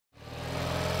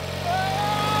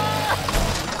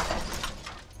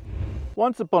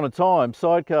Once upon a time,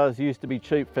 sidecars used to be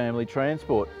cheap family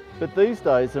transport, but these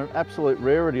days they're an absolute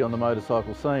rarity on the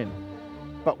motorcycle scene.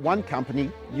 But one company,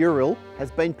 Ural,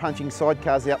 has been punching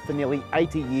sidecars out for nearly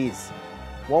 80 years.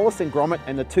 Wallace and Gromit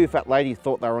and the two fat ladies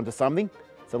thought they were onto something,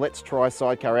 so let's try a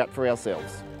sidecar out for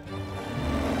ourselves.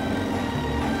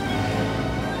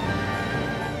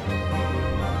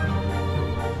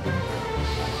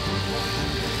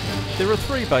 There are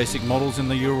three basic models in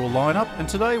the Ural lineup, and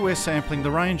today we're sampling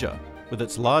the Ranger, with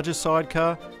its larger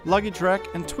sidecar, luggage rack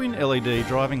and twin LED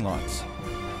driving lights.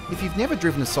 If you've never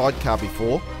driven a sidecar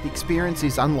before, the experience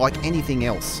is unlike anything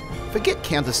else. Forget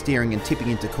counter steering and tipping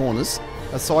into corners.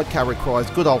 A sidecar requires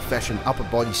good old-fashioned upper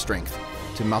body strength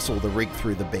to muscle the rig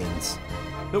through the bends.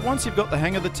 But once you've got the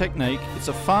hang of the technique, it's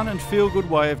a fun and feel-good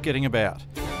way of getting about,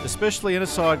 especially in a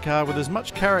sidecar with as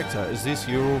much character as this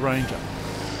Ural Ranger.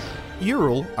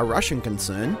 Ural, a Russian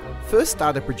concern, first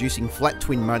started producing flat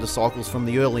twin motorcycles from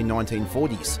the early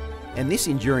 1940s, and this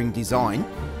enduring design,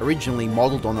 originally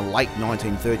modelled on a late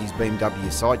 1930s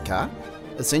BMW sidecar,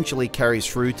 essentially carries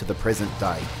through to the present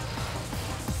day.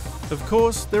 Of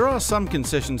course, there are some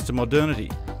concessions to modernity,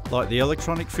 like the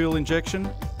electronic fuel injection,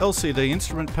 LCD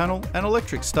instrument panel and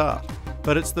electric start,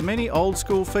 but it's the many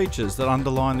old-school features that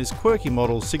underline this quirky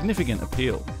model's significant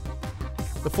appeal.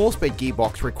 The 4-speed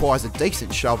gearbox requires a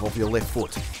decent shove of your left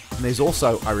foot, and there's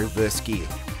also a reverse gear,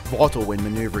 vital when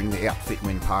manoeuvring the outfit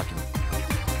when parking.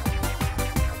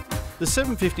 The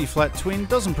 750 flat twin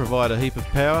doesn't provide a heap of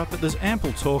power, but there's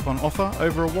ample torque on offer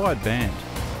over a wide band.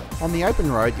 On the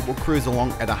open road it will cruise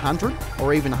along at 100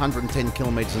 or even 110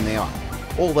 km an hour,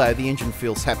 although the engine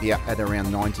feels happier at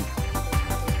around 90.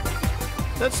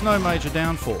 That's no major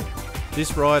downfall.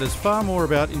 This ride is far more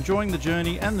about enjoying the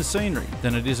journey and the scenery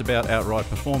than it is about outright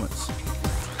performance.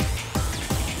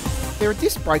 There are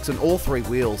disc brakes on all three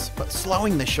wheels, but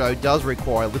slowing the show does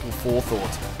require little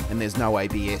forethought, and there's no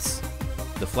ABS.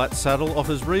 The flat saddle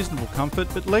offers reasonable comfort,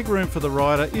 but legroom for the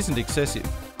rider isn't excessive.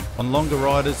 On longer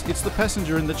riders, it's the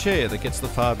passenger in the chair that gets the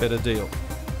far better deal.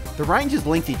 The Ranger's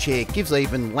lengthy chair gives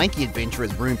even lanky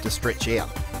adventurers room to stretch out,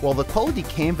 while the quality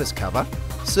canvas cover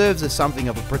serves as something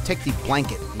of a protective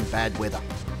blanket in bad weather.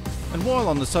 And while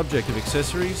on the subject of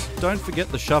accessories, don't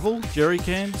forget the shovel, jerry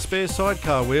can, spare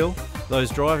sidecar wheel, those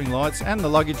driving lights and the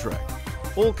luggage rack.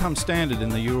 All come standard in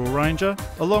the Ural Ranger,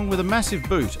 along with a massive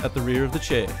boot at the rear of the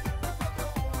chair.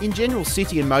 In general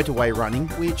city and motorway running,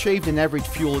 we achieved an average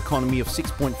fuel economy of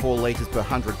 6.4 litres per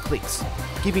 100 clicks,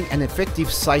 giving an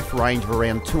effective safe range of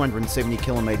around 270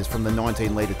 kilometres from the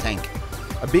 19 litre tank,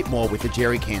 a bit more with the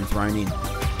jerry can thrown in.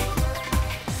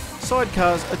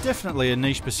 Sidecars are definitely a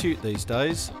niche pursuit these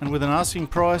days, and with an asking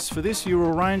price for this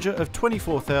Ural Ranger of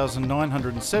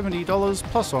 $24,970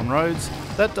 plus on roads,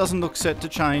 that doesn't look set to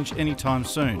change anytime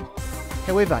soon.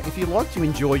 However, if you like to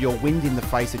enjoy your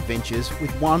wind-in-the-face adventures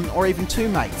with one or even two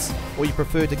mates, or you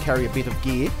prefer to carry a bit of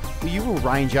gear, the Ural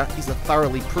Ranger is a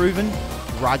thoroughly proven,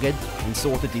 rugged and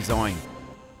sorted design.